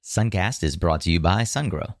Suncast is brought to you by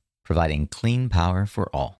SunGrow, providing clean power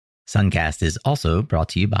for all. Suncast is also brought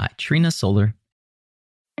to you by Trina Solar.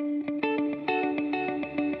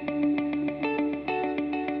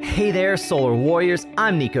 Hey there, Solar Warriors.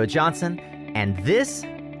 I'm Nico Johnson, and this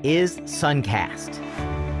is Suncast.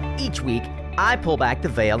 Each week, I pull back the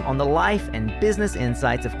veil on the life and business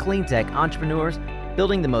insights of clean tech entrepreneurs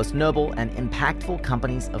building the most noble and impactful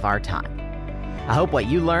companies of our time. I hope what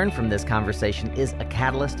you learn from this conversation is a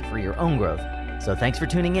catalyst for your own growth. So thanks for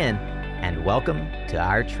tuning in, and welcome to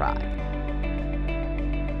our tribe.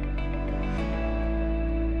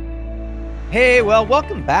 Hey, well,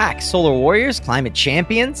 welcome back, Solar Warriors, Climate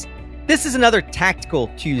Champions. This is another Tactical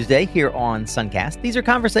Tuesday here on Suncast. These are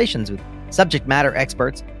conversations with subject matter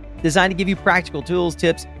experts designed to give you practical tools,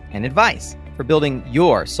 tips, and advice for building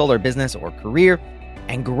your solar business or career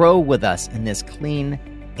and grow with us in this clean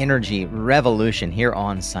energy revolution here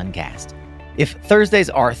on Suncast. If Thursdays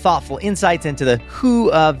are thoughtful insights into the who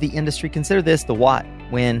of the industry, consider this the what,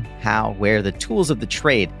 when, how, where, the tools of the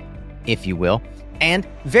trade, if you will. And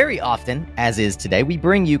very often, as is today, we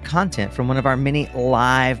bring you content from one of our many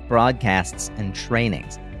live broadcasts and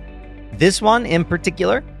trainings. This one in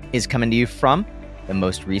particular is coming to you from the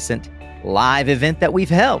most recent live event that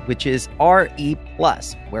we've held, which is RE+,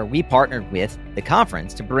 where we partnered with the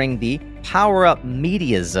conference to bring the Power Up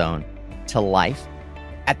Media Zone to life.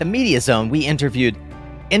 At the Media Zone, we interviewed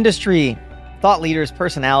industry thought leaders,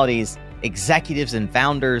 personalities, executives, and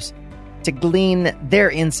founders to glean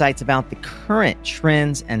their insights about the current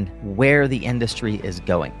trends and where the industry is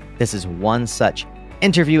going. This is one such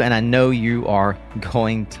interview, and I know you are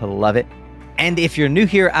going to love it. And if you're new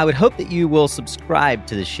here, I would hope that you will subscribe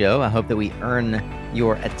to the show. I hope that we earn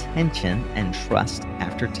your attention and trust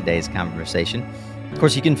after today's conversation. Of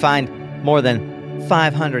course, you can find more than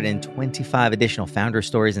 525 additional founder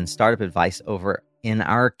stories and startup advice over in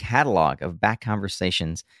our catalog of back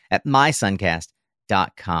conversations at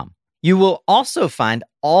mysuncast.com. You will also find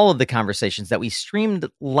all of the conversations that we streamed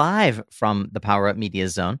live from the Power Up Media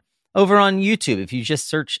Zone over on YouTube. If you just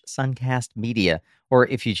search Suncast Media, or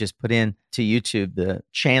if you just put in to YouTube the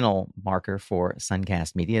channel marker for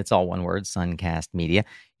Suncast Media, it's all one word, Suncast Media,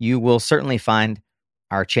 you will certainly find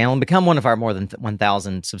our channel and become one of our more than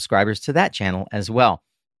 1,000 subscribers to that channel as well.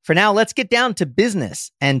 For now, let's get down to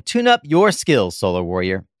business and tune up your skills, Solar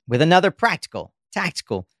Warrior, with another practical,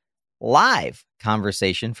 tactical, live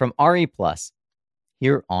conversation from RE+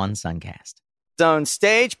 here on Suncast. Zone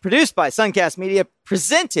Stage, produced by Suncast Media,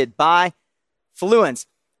 presented by Fluence.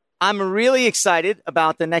 I'm really excited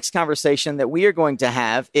about the next conversation that we are going to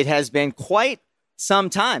have. It has been quite some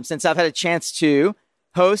time since I've had a chance to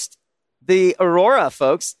host the Aurora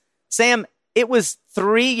folks. Sam, it was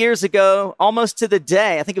 3 years ago, almost to the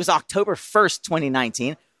day, I think it was October 1st,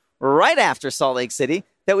 2019, right after Salt Lake City,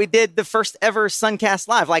 that we did the first ever Suncast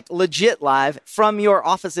Live, like legit live from your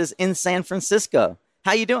offices in San Francisco.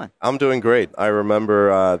 How you doing? I'm doing great. I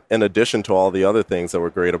remember, in addition to all the other things that were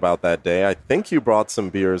great about that day, I think you brought some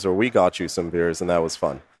beers, or we got you some beers, and that was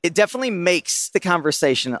fun. It definitely makes the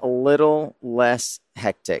conversation a little less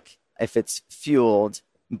hectic if it's fueled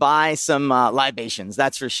by some libations,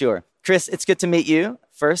 that's for sure. Chris, it's good to meet you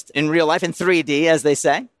first in real life, in 3D, as they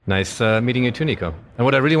say. Nice meeting you too, Nico. And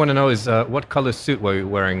what I really want to know is what color suit were you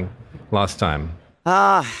wearing last time?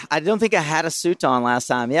 I don't think I had a suit on last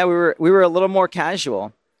time. Yeah, we were a little more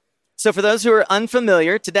casual. So for those who are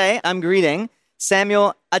unfamiliar, today I'm greeting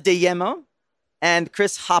Samuel Adeyemo and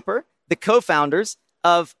Chris Hopper, the co-founders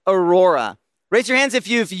of Aurora. Raise your hands if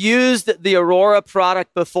you've used the Aurora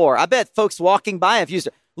product before. I bet folks walking by have used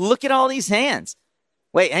it. Look at all these hands.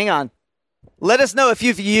 Wait, hang on. Let us know if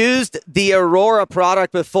you've used the Aurora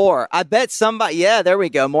product before. I bet somebody, yeah, there we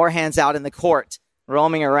go. More hands out in the court,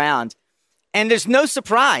 roaming around. And there's no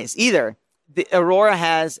surprise either. The Aurora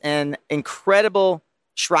has an incredible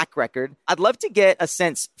track record. I'd love to get a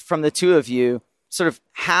sense from the two of you, sort of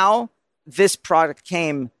how this product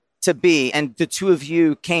came to be and the two of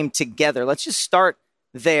you came together. Let's just start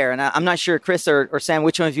there. And I'm not sure, Chris or Sam,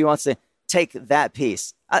 which one of you wants to take that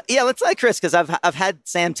piece? Yeah, let's let Chris, because I've had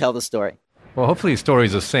Sam tell the story. Well, hopefully the story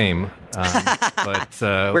is the same. But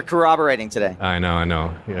we're corroborating today. I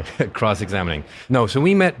know. Yeah, cross-examining. No, so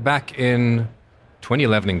we met back in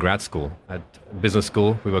 2011 in grad school at business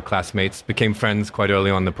school. We were classmates, became friends quite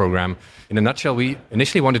early on in the program. In a nutshell, we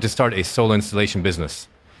initially wanted to start a solar installation business.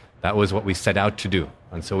 That was what we set out to do.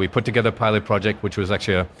 And so we put together a pilot project, which was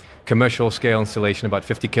actually a commercial scale installation, about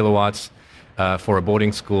 50 kilowatts for a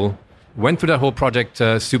boarding school. Went through that whole project,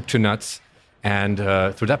 soup to nuts. And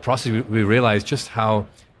through that process, we realized just how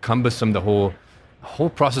cumbersome the whole whole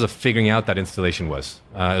process of figuring out that installation was.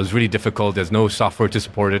 It was really difficult. There's no software to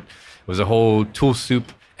support it. It was a whole tool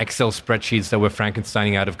soup, Excel spreadsheets that were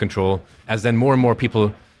Frankensteining out of control. As then more and more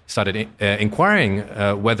people started inquiring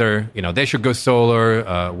whether they should go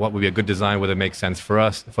solar, what would be a good design, whether it makes sense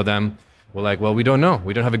for them. We're like, well, we don't know.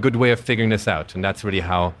 We don't have a good way of figuring this out. And that's really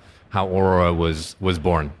how Aurora was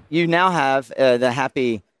born. You now have the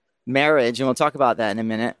happy marriage, and we'll talk about that in a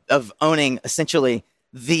minute, of owning essentially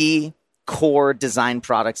the core design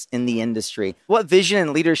products in the industry. What vision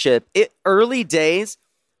and leadership. Early days,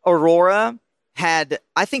 Aurora had,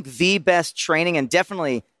 I think, the best training and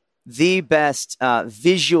definitely the best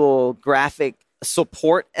visual graphic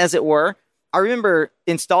support, as it were. I remember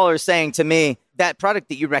installers saying to me, that product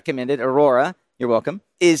that you recommended, Aurora, you're welcome,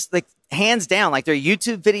 is like hands down, like their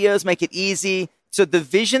YouTube videos make it easy. So the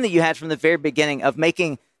vision that you had from the very beginning of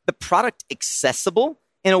making the product accessible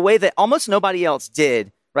in a way that almost nobody else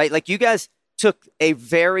did, right? Like you guys took a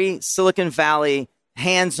very Silicon Valley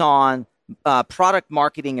hands-on product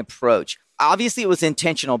marketing approach. Obviously it was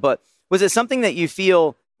intentional, but was it something that you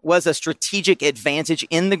feel was a strategic advantage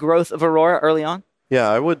in the growth of Aurora early on? Yeah,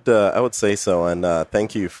 I would say so, and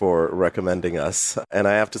thank you for recommending us. And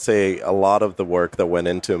I have to say, a lot of the work that went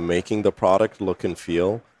into making the product look and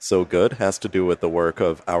feel so good has to do with the work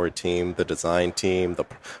of our team, the design team, the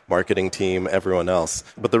marketing team, everyone else.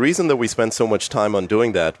 But the reason that we spent so much time on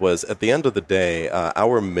doing that was, at the end of the day,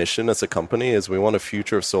 our mission as a company is we want a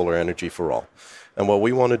future of solar energy for all. And what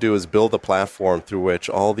we want to do is build a platform through which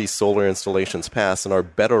all these solar installations pass and are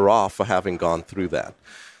better off for having gone through that.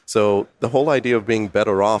 So the whole idea of being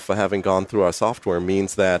better off for having gone through our software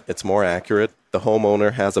means that it's more accurate. The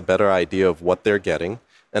homeowner has a better idea of what they're getting.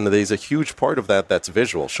 And there's a huge part of that that's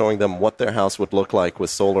visual, showing them what their house would look like with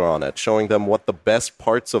solar on it, showing them what the best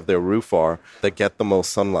parts of their roof are that get the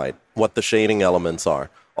most sunlight, what the shading elements are,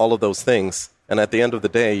 all of those things. And at the end of the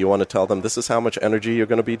day, you want to tell them this is how much energy you're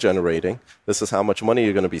going to be generating, this is how much money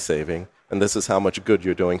you're going to be saving, and this is how much good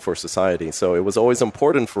you're doing for society. So it was always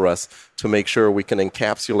important for us to make sure we can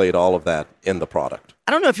encapsulate all of that in the product.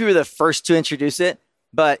 I don't know if you were the first to introduce it,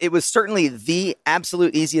 but it was certainly the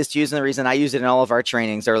absolute easiest to use, and the reason I use it in all of our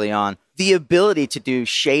trainings early on. The ability to do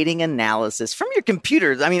shading analysis from your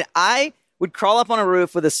computers. I mean, I would crawl up on a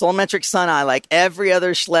roof with a Solmetric Sun Eye like every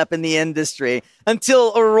other schlep in the industry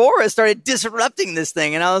until Aurora started disrupting this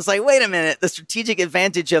thing. And I was like, wait a minute, the strategic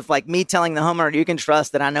advantage of like me telling the homeowner, you can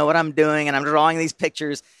trust that I know what I'm doing and I'm drawing these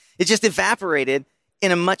pictures, it just evaporated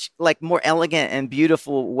in a much like more elegant and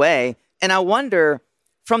beautiful way. And I wonder,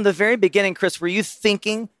 from the very beginning, Chris, were you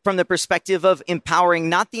thinking from the perspective of empowering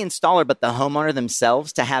not the installer, but the homeowner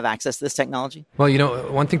themselves to have access to this technology? Well,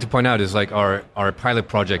 one thing to point out is like our pilot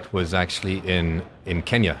project was actually in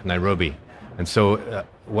Kenya, Nairobi. And so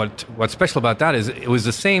what's special about that is it was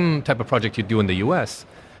the same type of project you'd do in the US,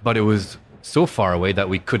 but it was so far away that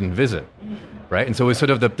we couldn't visit, right? And so it was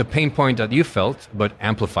sort of the pain point that you felt, but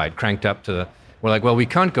amplified, cranked up to we're like, well, we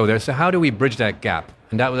can't go there, so how do we bridge that gap?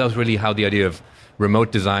 And that was really how the idea of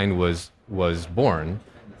remote design was born.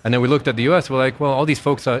 And then we looked at the US, we're like, well, all these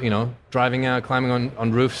folks are, driving out, climbing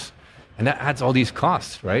on roofs, and that adds all these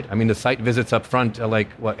costs, right? I mean, the site visits up front are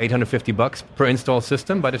like, $850 per install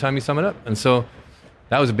system by the time you sum it up. And so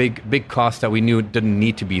that was a big cost that we knew didn't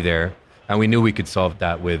need to be there, and we knew we could solve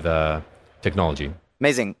that with technology.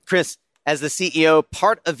 Amazing. Chris, as the CEO,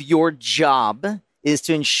 part of your job is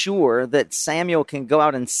to ensure that Samuel can go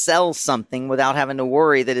out and sell something without having to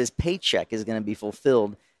worry that his paycheck is going to be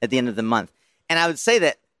fulfilled at the end of the month. And I would say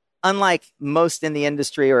that unlike most in the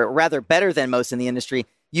industry, or rather better than most in the industry,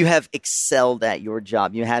 you have excelled at your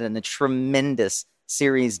job. You had a tremendous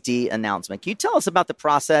Series D announcement. Can you tell us about the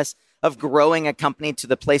process of growing a company to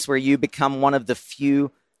the place where you become one of the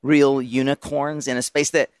few real unicorns in a space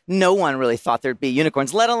that no one really thought there'd be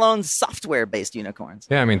unicorns, let alone software-based unicorns?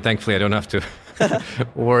 Yeah, I mean, thankfully, I don't have to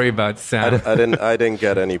worry about Sam. I didn't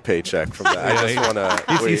get any paycheck from that. I just want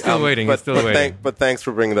to. He's still waiting. He's still waiting. But thanks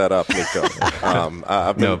for bringing that up, Nico.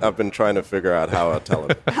 I've been trying to figure out how I'll tell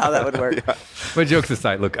him how that would work. Yeah. But jokes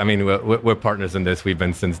aside, look, I mean, we're partners in this. We've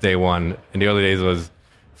been since day one. In the early days, it was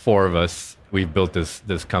 4 of us. We've built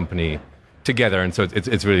this company together, and so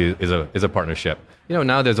it's really is a partnership.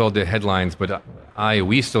 Now there's all the headlines, but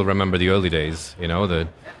we still remember the early days. The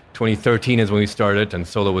 2013 is when we started, and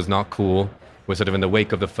solar was not cool. We're sort of in the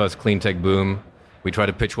wake of the first clean tech boom. We try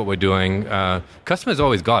to pitch what we're doing. Customers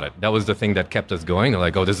always got it. That was the thing that kept us going. They're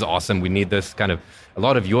like, oh, this is awesome. We need this. Kind of a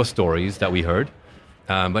lot of your stories that we heard.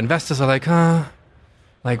 But investors are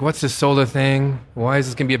like, what's this solar thing? Why is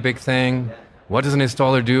this going to be a big thing? What does an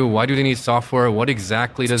installer do? Why do they need software? What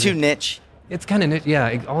exactly does it... Too niche. It's kind of niche,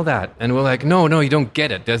 yeah, all that. And we're like, no, you don't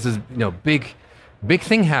get it. There's this, big big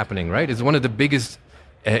thing happening, right? It's one of the biggest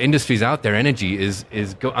industries out there. Energy is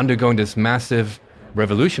undergoing this massive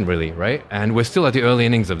revolution, really, right? And we're still at the early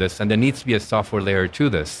innings of this, and there needs to be a software layer to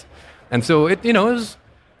this. And so it was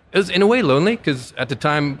in a way lonely, because at the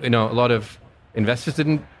time, a lot of investors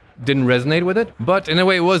didn't resonate with it, but in a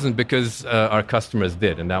way it wasn't, because our customers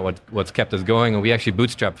did, and that what's kept us going. And we actually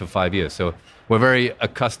bootstrapped for 5 years, so we're very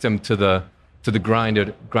accustomed to the grind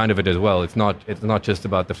of it as well. It's not just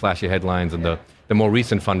about the flashy headlines and the more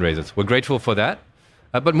recent fundraisers. We're grateful for that,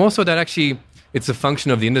 but more so that actually it's a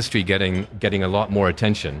function of the industry getting a lot more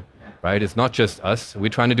attention, right? It's not just us. We're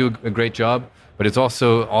trying to do a great job, but it's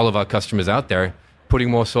also all of our customers out there putting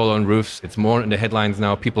more solar on roofs. It's more in the headlines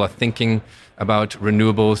now. People are thinking about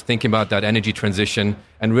renewables, thinking about that energy transition,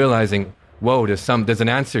 and realizing, whoa, there's an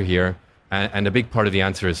answer here, and a big part of the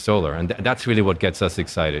answer is solar, and that's really what gets us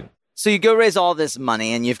excited. So you go raise all this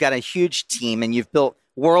money, and you've got a huge team, and you've built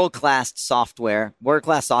world-class software,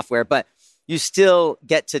 but you still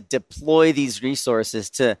get to deploy these resources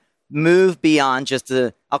to move beyond just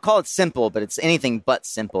I'll call it simple, but it's anything but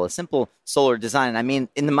simple, a simple solar design. I mean,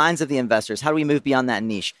 in the minds of the investors, how do we move beyond that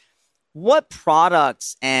niche? What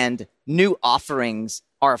products and new offerings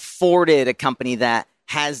are afforded a company that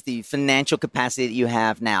has the financial capacity that you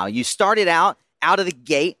have now? You started out of the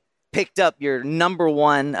gate, picked up your number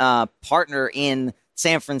one partner in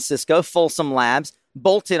San Francisco, Folsom Labs,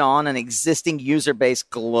 bolted on an existing user base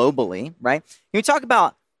globally, right? Can you talk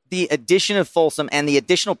about the addition of Folsom and the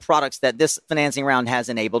additional products that this financing round has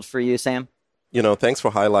enabled for you, Sam? Thanks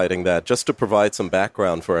for highlighting that. Just to provide some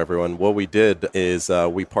background for everyone, what we did is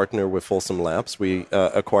we partnered with Folsom Labs. We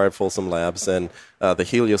acquired Folsom Labs and the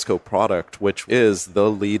Helioscope product, which is the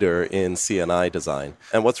leader in CNI design.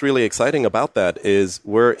 And what's really exciting about that is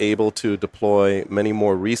we're able to deploy many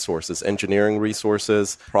more resources, engineering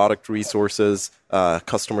resources, product resources,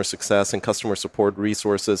 customer success and customer support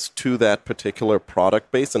resources to that particular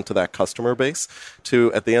product base and to that customer base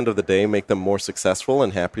to, at the end of the day, make them more successful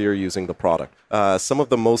and happier using the product. Some of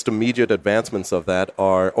the most immediate advancements of that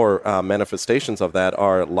or manifestations of that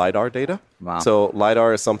are LiDAR data. Wow. So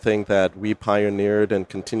LiDAR is something that we pioneered and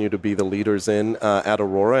continue to be the leaders in at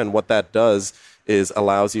Aurora. And what that does is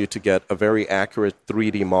allows you to get a very accurate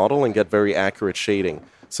 3D model and get very accurate shading.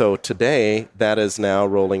 So today, that is now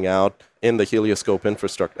rolling out in the Helioscope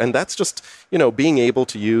infrastructure. And that's just, being able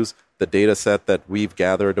to use the data set that we've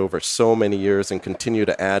gathered over so many years and continue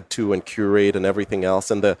to add to and curate and everything else,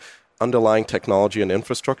 and the underlying technology and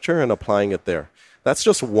infrastructure, and applying it there. That's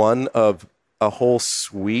just one of a whole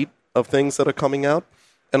suite of things that are coming out.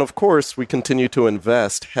 And of course, we continue to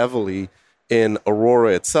invest heavily in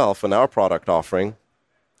Aurora itself and our product offering.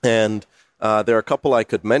 And there are a couple I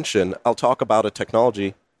could mention. I'll talk about a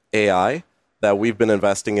technology, AI, that we've been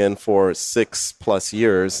investing in for 6+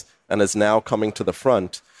 years and is now coming to the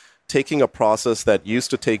front, taking a process that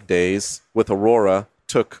used to take days with Aurora,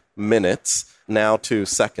 took minutes, now to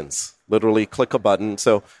seconds. Literally click a button.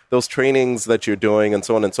 So those trainings that you're doing and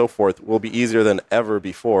so on and so forth will be easier than ever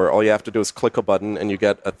before. All you have to do is click a button and you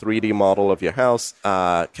get a 3D model of your house,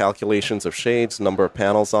 calculations of shades, number of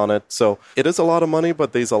panels on it. So it is a lot of money,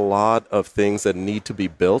 but there's a lot of things that need to be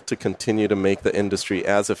built to continue to make the industry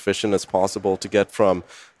as efficient as possible, to get from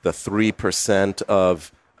the 3%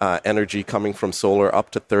 of energy coming from solar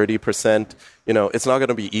up to 30%. It's not going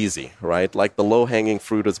to be easy, right? Like the low-hanging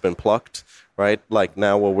fruit has been plucked, right? Like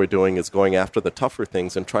now what we're doing is going after the tougher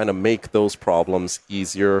things and trying to make those problems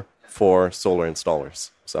easier for solar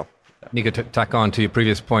installers. So, yeah. Nico, to tack on to your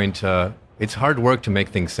previous point, it's hard work to make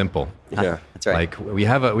things simple. Yeah, that's right. Like we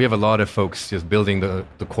have a lot of folks just building the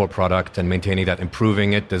core product and maintaining that,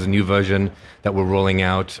 improving it. There's a new version that we're rolling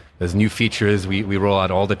out. There's new features we roll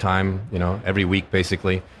out all the time, every week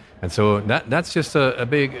basically. And so that's just a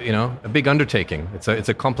big undertaking. It's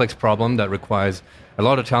a complex problem that requires a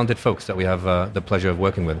lot of talented folks that we have the pleasure of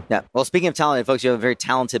working with. Yeah. Well, speaking of talented folks, you have a very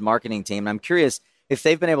talented marketing team. And I'm curious if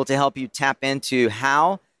they've been able to help you tap into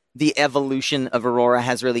how the evolution of Aurora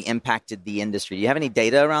has really impacted the industry. Do you have any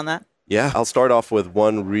data around that? Yeah, I'll start off with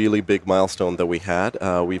one really big milestone that we had.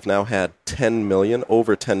 We've now had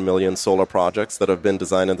over 10 million solar projects that have been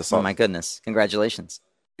designed in the software. Oh, my goodness. Congratulations.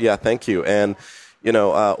 Yeah, thank you. And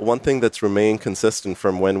one thing that's remained consistent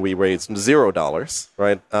from when we raised $0,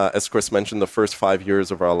 right? As Chris mentioned, the first 5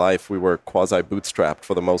 years of our life, we were quasi-bootstrapped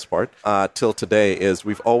for the most part, till today, is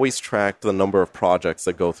we've always tracked the number of projects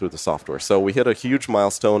that go through the software. So we hit a huge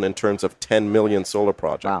milestone in terms of 10 million solar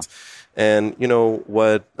projects. Wow. And,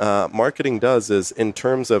 what marketing does is in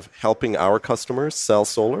terms of helping our customers sell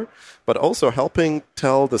solar, but also helping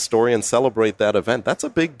tell the story and celebrate that event. That's a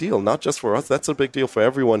big deal, not just for us. That's a big deal for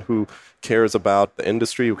everyone who cares about the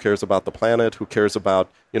industry, who cares about the planet, who cares about,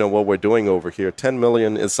 what we're doing over here. 10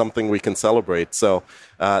 million is something we can celebrate. So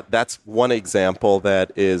that's one example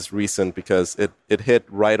that is recent because it hit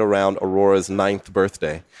right around Aurora's 9th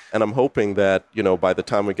birthday. And I'm hoping that, by the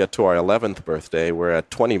time we get to our 11th birthday, we're at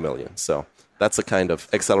 20 million. So that's the kind of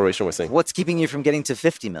acceleration we're seeing. What's keeping you from getting to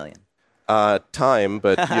 50 million? Time,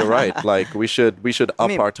 but you're right. Like we should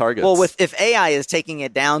up our targets. Well, if AI is taking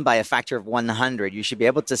it down by a factor of 100, you should be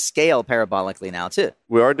able to scale parabolically now too.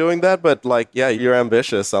 We are doing that, but you're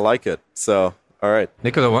ambitious. I like it. So, all right.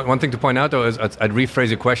 Nicola, one thing to point out though is I'd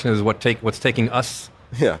rephrase your question is what's taking us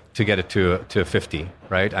to get it to 50,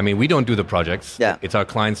 right? I mean, we don't do the projects. Yeah. It's our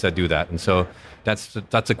clients that do that, and so that's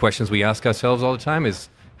the questions we ask ourselves all the time is.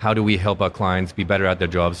 How do we help our clients be better at their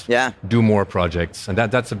jobs, do more projects? And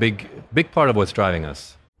that's a big part of what's driving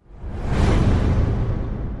us.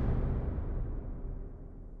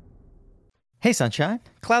 Hey, Sunshine,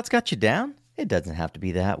 clouds got you down? It doesn't have to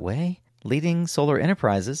be that way. Leading solar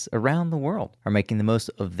enterprises around the world are making the most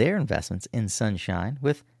of their investments in sunshine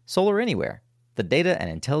with Solar Anywhere, the data and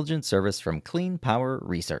intelligence service from Clean Power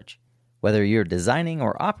Research. Whether you're designing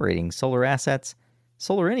or operating solar assets,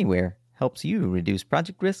 Solar Anywhere helps you reduce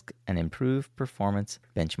project risk and improve performance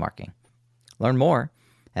benchmarking. Learn more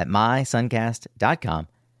at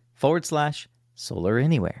mysuncast.com/Solar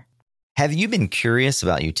Anywhere. Have you been curious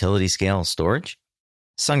about utility scale storage?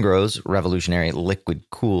 Sungrow's revolutionary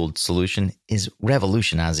liquid-cooled solution is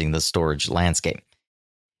revolutionizing the storage landscape.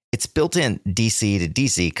 Its built-in DC to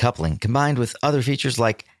DC coupling combined with other features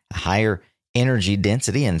like a higher energy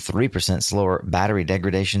density and 3% slower battery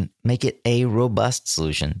degradation make it a robust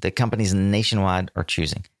solution that companies nationwide are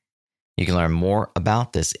choosing. You can learn more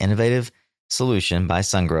about this innovative solution by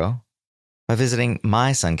Sungrow by visiting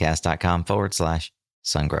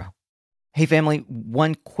mysuncast.com/Sungrow. Hey family,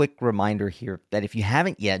 one quick reminder here that if you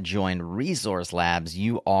haven't yet joined Resource Labs,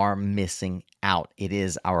 you are missing out. It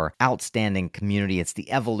is our outstanding community. It's the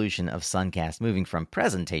evolution of Suncast, moving from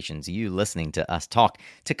presentations, you listening to us talk,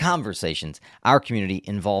 to conversations. Our community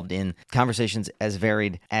involved in conversations as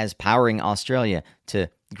varied as powering Australia, to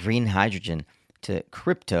green hydrogen, to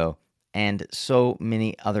crypto, and so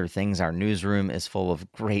many other things. Our newsroom is full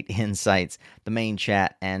of great insights. The main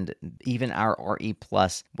chat and even our RE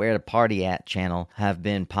Plus Where to Party At channel have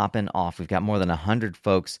been popping off. We've got more than 100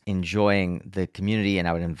 folks enjoying the community, and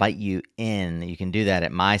I would invite you in. You can do that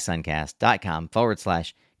at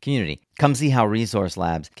mysuncast.com/community. Come see how Resource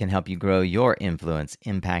Labs can help you grow your influence,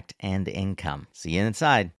 impact, and income. See you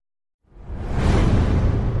inside.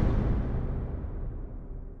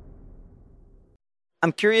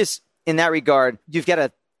 I'm curious, in that regard, you've got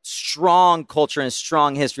a strong culture and a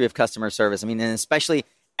strong history of customer service. I mean, and especially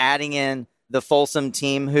adding in the Folsom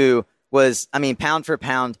team who was, pound for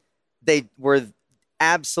pound, they were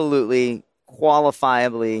absolutely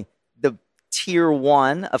qualifiably the tier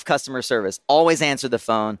one of customer service. Always answer the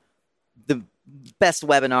phone, the best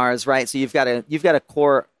webinars, right? So you've got a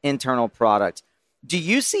core internal product. Do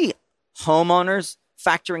you see homeowners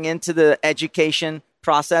factoring into the education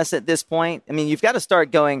process at this point? I mean, you've got to start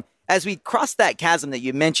going, as we cross that chasm that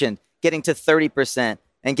you mentioned, getting to 30%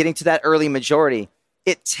 and getting to that early majority,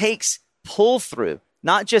 it takes pull through,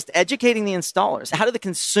 not just educating the installers. How do the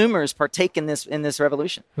consumers partake in this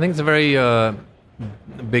revolution? I think it's a very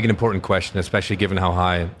big and important question, especially given how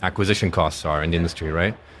high acquisition costs are in the industry,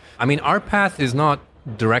 right? I mean, our path is not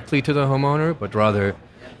directly to the homeowner, but rather,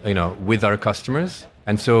 with our customers.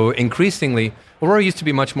 And so increasingly, Aurora used to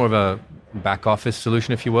be much more of a back office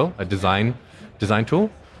solution, if you will, a design tool.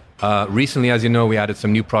 Recently, as you know, we added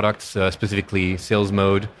some new products, specifically Sales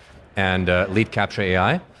Mode and Lead Capture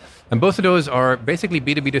AI. And both of those are basically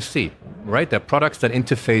B2B2C, right? They're products that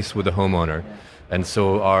interface with the homeowner. And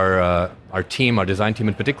so our team, our design team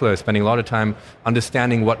in particular, is spending a lot of time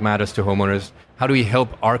understanding what matters to homeowners. How do we help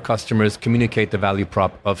our customers communicate the value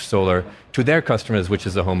prop of solar to their customers, which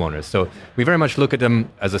is the homeowners? So we very much look at them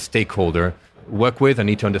as a stakeholder, work with and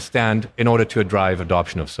need to understand in order to drive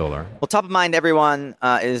adoption of solar. Well, top of mind, everyone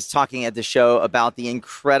is talking at the show about the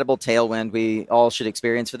incredible tailwind we all should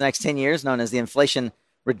experience for the next 10 years, known as the Inflation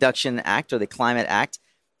Reduction Act or the Climate Act.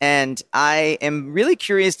 And I am really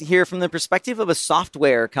curious to hear from the perspective of a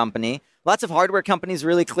software company. Lots of hardware companies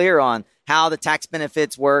really clear on how the tax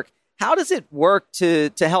benefits work. How does it work to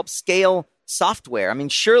help scale software? I mean,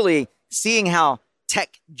 surely seeing how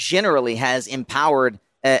tech generally has empowered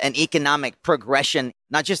an economic progression,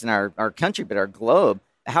 not just in our country, but our globe.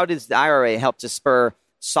 How does the IRA help to spur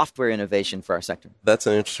software innovation for our sector? That's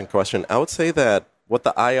an interesting question. I would say that what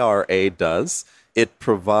the IRA does, it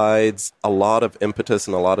provides a lot of impetus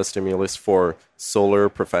and a lot of stimulus for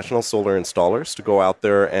professional solar installers to go out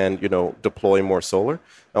there and, deploy more solar.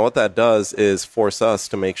 Now, what that does is force us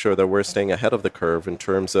to make sure that we're staying ahead of the curve in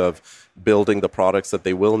terms of building the products that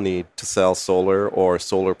they will need to sell solar or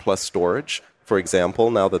solar plus storage, for example,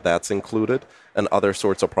 now that that's included, and other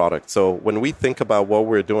sorts of products. So when we think about what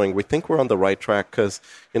we're doing, we think we're on the right track because,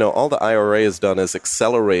 all the IRA has done is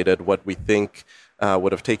accelerated what we think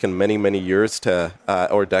would have taken many, many years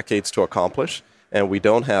or decades to accomplish. And we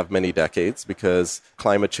don't have many decades because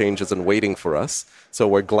climate change isn't waiting for us. So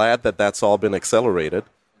we're glad that that's all been accelerated.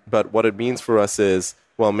 But what it means for us is,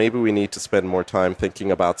 well, maybe we need to spend more time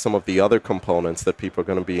thinking about some of the other components that people are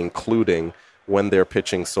going to be including when they're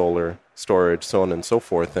pitching solar, storage, so on and so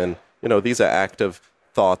forth. And, these are active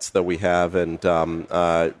thoughts that we have. And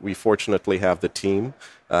we fortunately have the team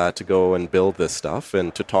to go and build this stuff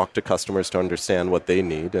and to talk to customers to understand what they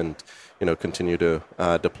need and, continue to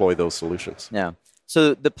deploy those solutions. Yeah.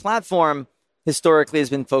 So the platform historically has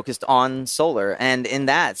been focused on solar and in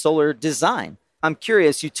that solar design. I'm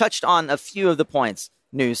curious, you touched on a few of the points.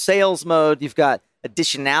 New sales mode, you've got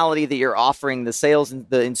additionality that you're offering the sales and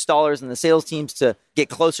the installers and the sales teams to get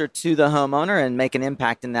closer to the homeowner and make an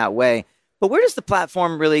impact in that way. But where does the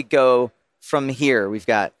platform really go from here? We've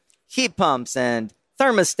got heat pumps and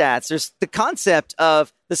thermostats. There's the concept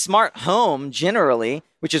of the smart home generally,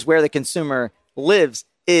 which is where the consumer lives,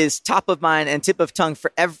 is top of mind and tip of tongue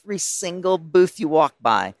for every single booth you walk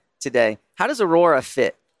by today. How does Aurora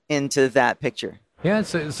fit into that picture? Yeah,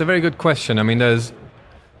 it's a very good question. I mean,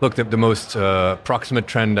 the most proximate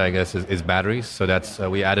trend, I guess, is batteries. So that's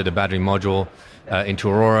we added a battery module into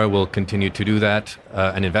Aurora. We'll continue to do that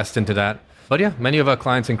and invest into that. But yeah, many of our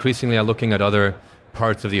clients increasingly are looking at other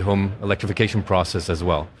parts of the home electrification process as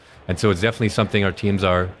well. And so it's definitely something our teams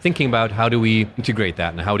are thinking about. How do we integrate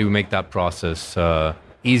that and how do we make that process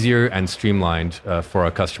easier and streamlined for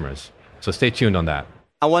our customers? So stay tuned on that.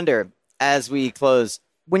 I wonder, as we close,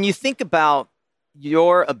 when you think about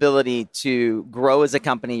your ability to grow as a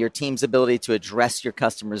company, your team's ability to address your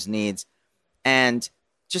customers' needs, and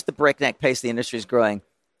just the breakneck pace the industry is growing,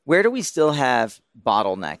 where do we still have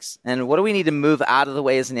bottlenecks? And what do we need to move out of the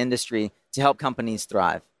way as an industry to help companies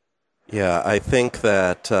thrive? Yeah, I think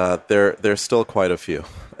that there's still quite a few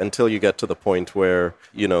until you get to the point where,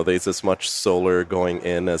 there's as much solar going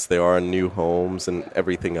in as there are new homes and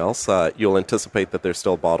everything else. You'll anticipate that there's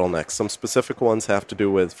still bottlenecks. Some specific ones have to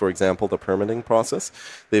do with, for example, the permitting process.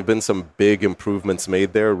 There have been some big improvements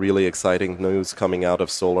made there, really exciting news coming out of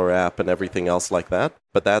Solar App and everything else like that.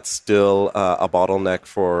 But that's still a bottleneck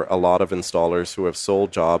for a lot of installers who have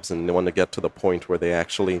sold jobs and want to get to the point where they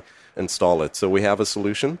actually install it. So we have a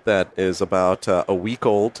solution that is about a week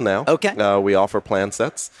old now. Okay. We offer plan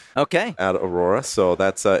sets. Okay. At Aurora, so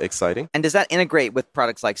that's exciting. And does that integrate with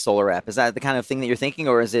products like Solar App? Is that the kind of thing that you're thinking,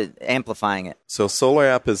 or is it amplifying it? So Solar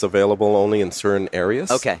App is available only in certain areas.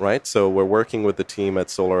 Okay. Right. So we're working with the team at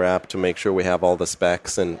Solar App to make sure we have all the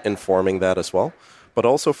specs and informing that as well. But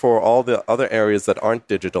also for all the other areas that aren't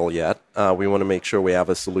digital yet, we want to make sure we have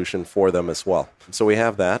a solution for them as well. So we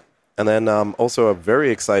have that. And then also a very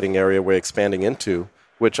exciting area we're expanding into,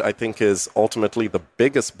 which I think is ultimately the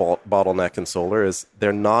biggest bottleneck in solar, is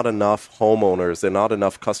there are not enough homeowners, there are not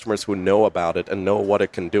enough customers who know about it and know what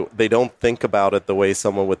it can do. They don't think about it the way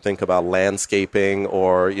someone would think about landscaping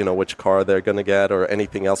or, which car they're going to get or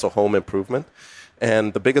anything else, or home improvement.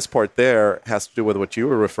 And the biggest part there has to do with what you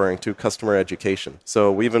were referring to, customer education.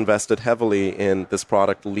 So we've invested heavily in this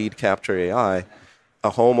product, Lead Capture AI.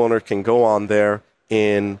 A homeowner can go on there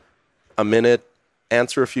in a minute,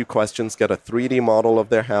 answer a few questions, get a 3D model of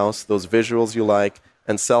their house, those visuals you like,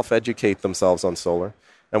 and self-educate themselves on solar.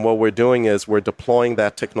 And what we're doing is we're deploying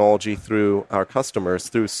that technology through our customers,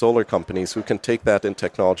 through solar companies who can take that in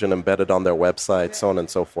technology and embed it on their website, so on and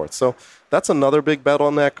so forth. So that's another big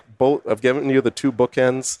bottleneck. I've given you the two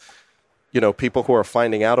bookends, people who are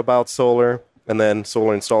finding out about solar, and then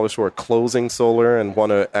solar installers who are closing solar and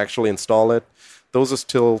want to actually install it. Those are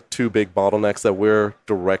still two big bottlenecks that we're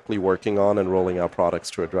directly working on and rolling out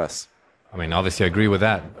products to address. I mean, obviously, I agree with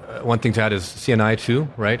that. One thing to add is CNI too,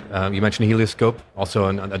 right? You mentioned Helioscope. Also,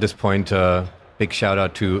 at this point, big shout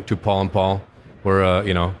out to Paul and Paul.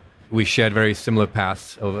 We shared very similar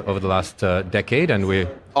paths over the last decade, and we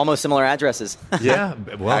almost similar addresses. Yeah,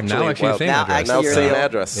 well, actually the same address. Now same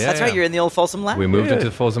address. That's right. You're in the old Folsom Lab. We moved into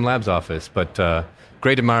the Folsom Labs office, but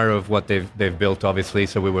great admirer of what they've built, obviously.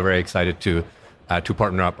 So we were very excited to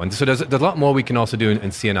partner up. And so there's a lot more we can also do in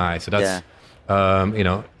CNI. So that's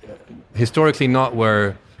historically not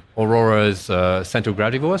where Aurora's center of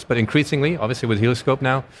gravity was, but increasingly, obviously with Helioscope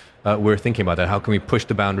now, we're thinking about that. How can we push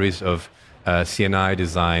the boundaries of CNI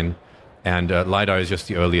design? And LiDAR is just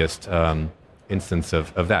the earliest instance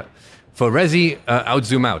of that. For Resi, I would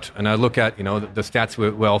zoom out and I look at the stats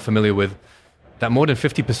we're all familiar with, that more than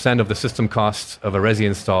 50% of the system costs of a Resi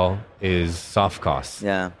install is soft costs.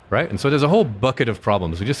 Yeah. Right? And so there's a whole bucket of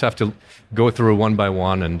problems. We just have to go through one by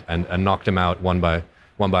one and knock them out one by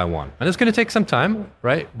one. And it's going to take some time,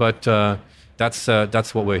 right? But that's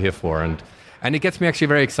what we're here for. And it gets me actually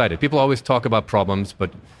very excited. People always talk about problems,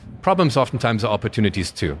 but problems oftentimes are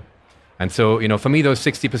opportunities too. And so, for me, those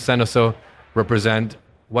 60% or so represent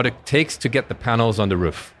what it takes to get the panels on the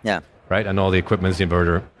roof. Yeah. Right? And all the equipment, the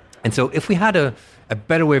inverter. And so if we had a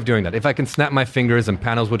better way of doing that, if I can snap my fingers and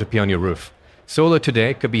panels would appear on your roof, solar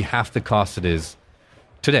today could be half the cost it is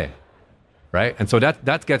today. Right? And so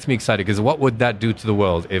that gets me excited, because what would that do to the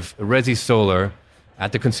world if Resi solar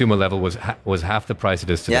at the consumer level was half the price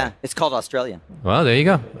it is today? Yeah, it's called Australia. Well, there you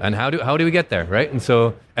go. And how do we get there, right?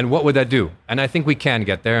 And what would that do? And I think we can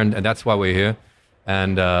get there, and that's why we're here.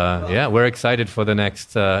 And we're excited for the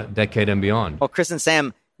next decade and beyond. Well, Chris and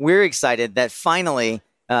Sam, we're excited that finally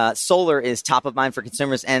solar is top of mind for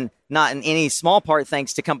consumers, and not in any small part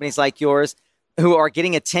thanks to companies like yours who are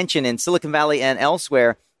getting attention in Silicon Valley and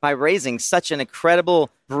elsewhere by raising such an incredible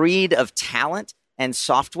breed of talent and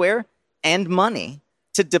software and money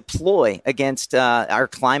to deploy against our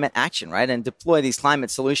climate action, right? And deploy these climate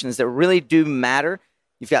solutions that really do matter.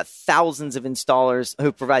 You've got thousands of installers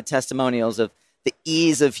who provide testimonials of the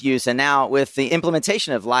ease of use. And now with the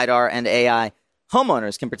implementation of LiDAR and AI,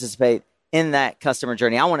 homeowners can participate in that customer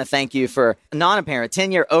journey. I want to thank you for a non-apparent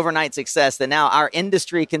 10-year overnight success that now our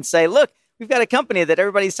industry can say, look, we've got a company that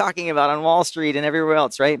everybody's talking about on Wall Street and everywhere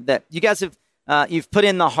else, right? That you guys have you've put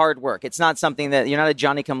in the hard work. It's not something that you're not a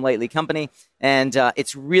Johnny-come-lately company, and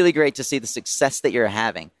it's really great to see the success that you're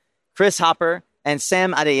having. Chris Hopper and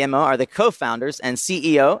Sam Adeyemo are the co-founders and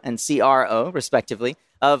CEO and CRO, respectively,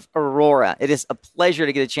 of Aurora. It is a pleasure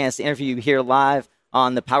to get a chance to interview you here live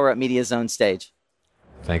on the Power Up Media Zone stage.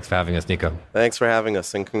 Thanks for having us, Nico. Thanks for having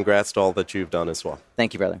us, and congrats to all that you've done as well.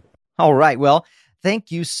 Thank you, brother. All right. Well,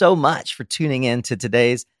 thank you so much for tuning in to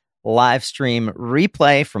today's live stream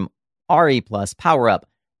replay from RE Plus Power Up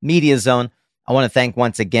Media Zone. I want to thank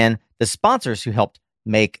once again the sponsors who helped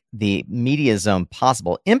make the Media Zone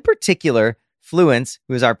possible, in particular, Fluence,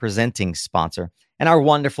 who is our presenting sponsor, and our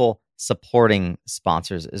wonderful supporting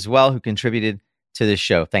sponsors as well, who contributed to this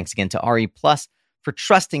show. Thanks again to RE Plus for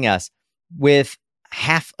trusting us with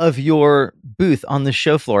half of your booth on the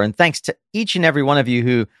show floor. And thanks to each and every one of you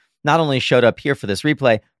who not only showed up here for this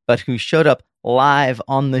replay, but who showed up live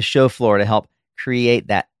on the show floor to help create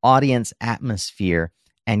that audience atmosphere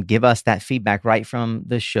and give us that feedback right from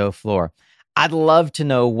the show floor. I'd love to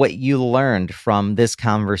know what you learned from this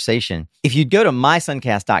conversation. If you'd go to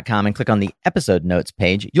mysuncast.com and click on the episode notes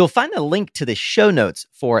page, you'll find a link to the show notes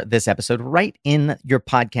for this episode right in your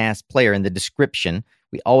podcast player in the description.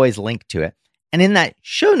 We always link to it. And in that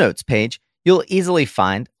show notes page, you'll easily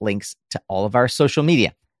find links to all of our social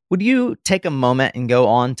media. Would you take a moment and go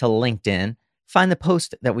on to LinkedIn, find the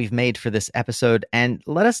post that we've made for this episode, and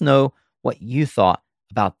let us know what you thought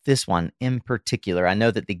about this one in particular? I know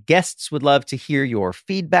that the guests would love to hear your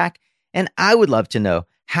feedback, and I would love to know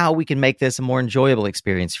how we can make this a more enjoyable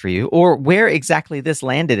experience for you, or where exactly this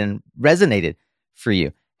landed and resonated for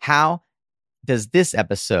you. How does this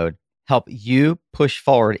episode help you push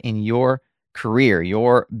forward in your career,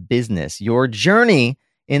 your business, your journey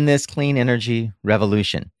in this clean energy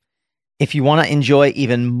revolution? If you want to enjoy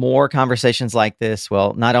even more conversations like this,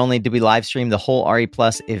 well, not only do we live stream the whole RE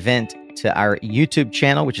Plus event to our YouTube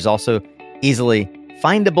channel, which is also easily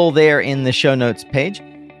findable there in the show notes page,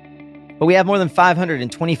 but we have more than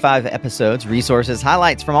 525 episodes, resources,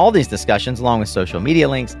 highlights from all these discussions, along with social media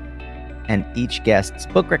links and each guest's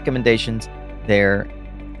book recommendations, their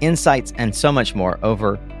insights, and so much more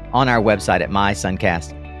over on our website at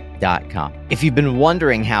mysuncast.com. If you've been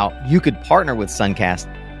wondering how you could partner with Suncast,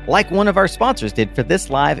 like one of our sponsors did for this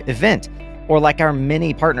live event, or like our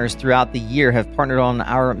many partners throughout the year have partnered on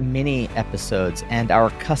our mini episodes and our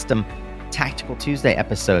custom Tactical Tuesday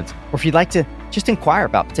episodes, or if you'd like to just inquire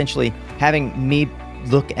about potentially having me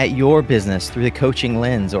look at your business through the coaching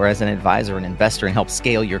lens, or as an advisor and investor and help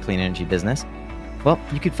scale your clean energy business, well,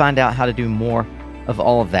 you could find out how to do more of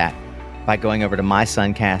all of that by going over to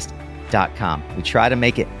mysuncast.com. We try to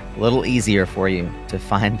make it a little easier for you to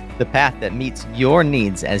find the path that meets your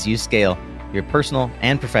needs as you scale your personal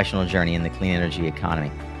and professional journey in the clean energy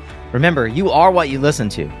economy. Remember, you are what you listen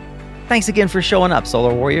to. Thanks again for showing up,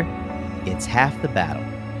 Solar Warrior. It's half the battle.